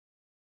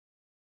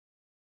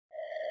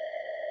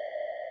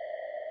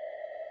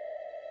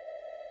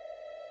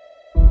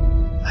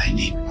I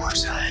need more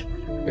time.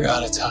 You're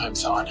out of time,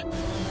 Thawne.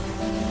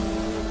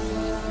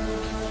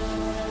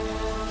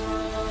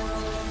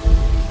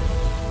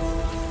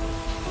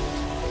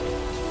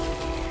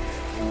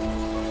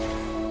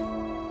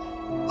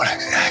 What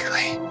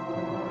exactly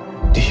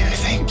do you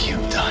think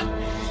you've done?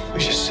 We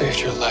just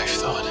saved your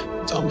life,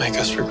 Thawne. Don't make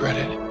us regret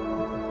it.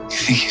 You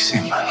think you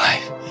saved my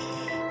life?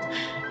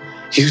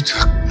 You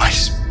took my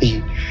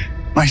speed.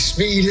 My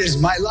speed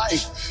is my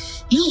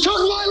life. You took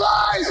my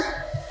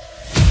life!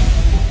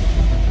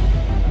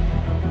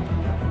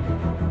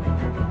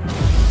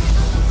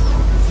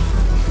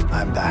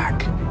 I'm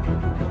back.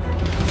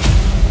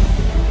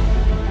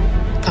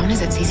 Thawne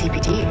is at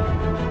CCPD.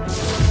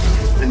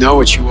 I know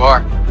what you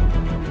are.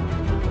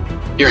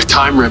 You're a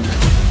time remnant.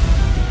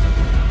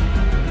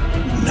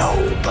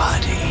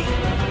 Nobody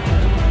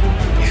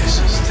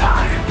uses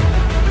time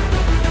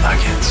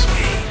against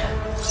me.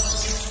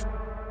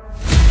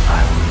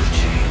 I will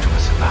change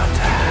what's about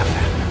to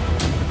happen.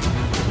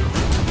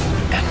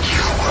 And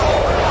you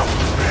will help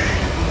me.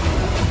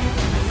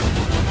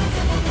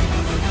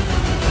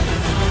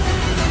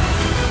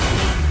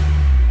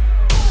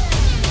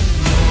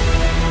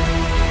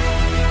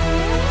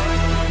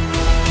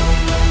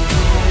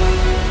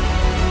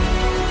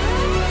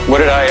 What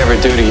did I ever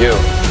do to you?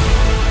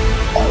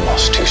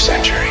 Almost 2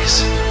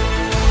 centuries.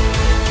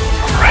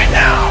 From right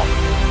now,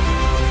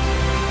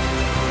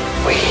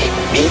 we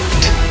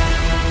meet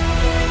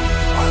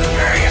for the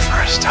very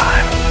first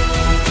time.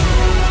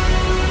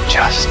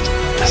 Just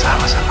as I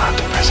was about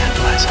to present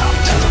myself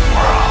to the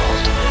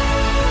world.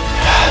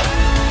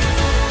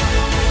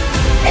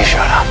 You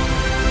showed up.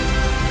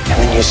 And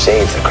then you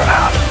saved the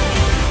crowd.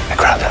 The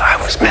crowd that I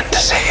was meant to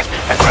save.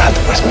 The crowd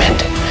that was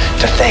meant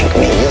to thank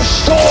me. You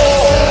saw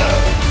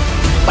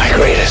my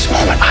greatest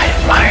moment. I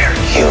admired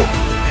you,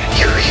 and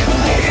you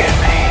humiliated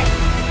me.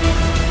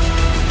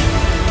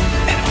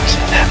 And it was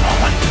in that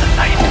moment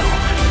that I knew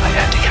I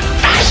had to get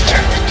faster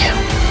than you.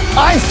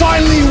 I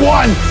finally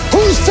won!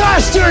 Who's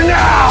faster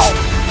now?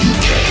 You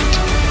can't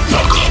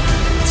knock up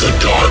the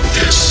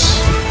darkness.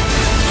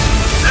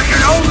 There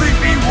can only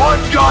be one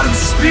god of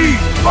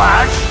speed,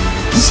 Flash.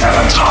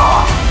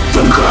 Xanatar,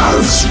 the god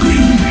of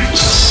speed.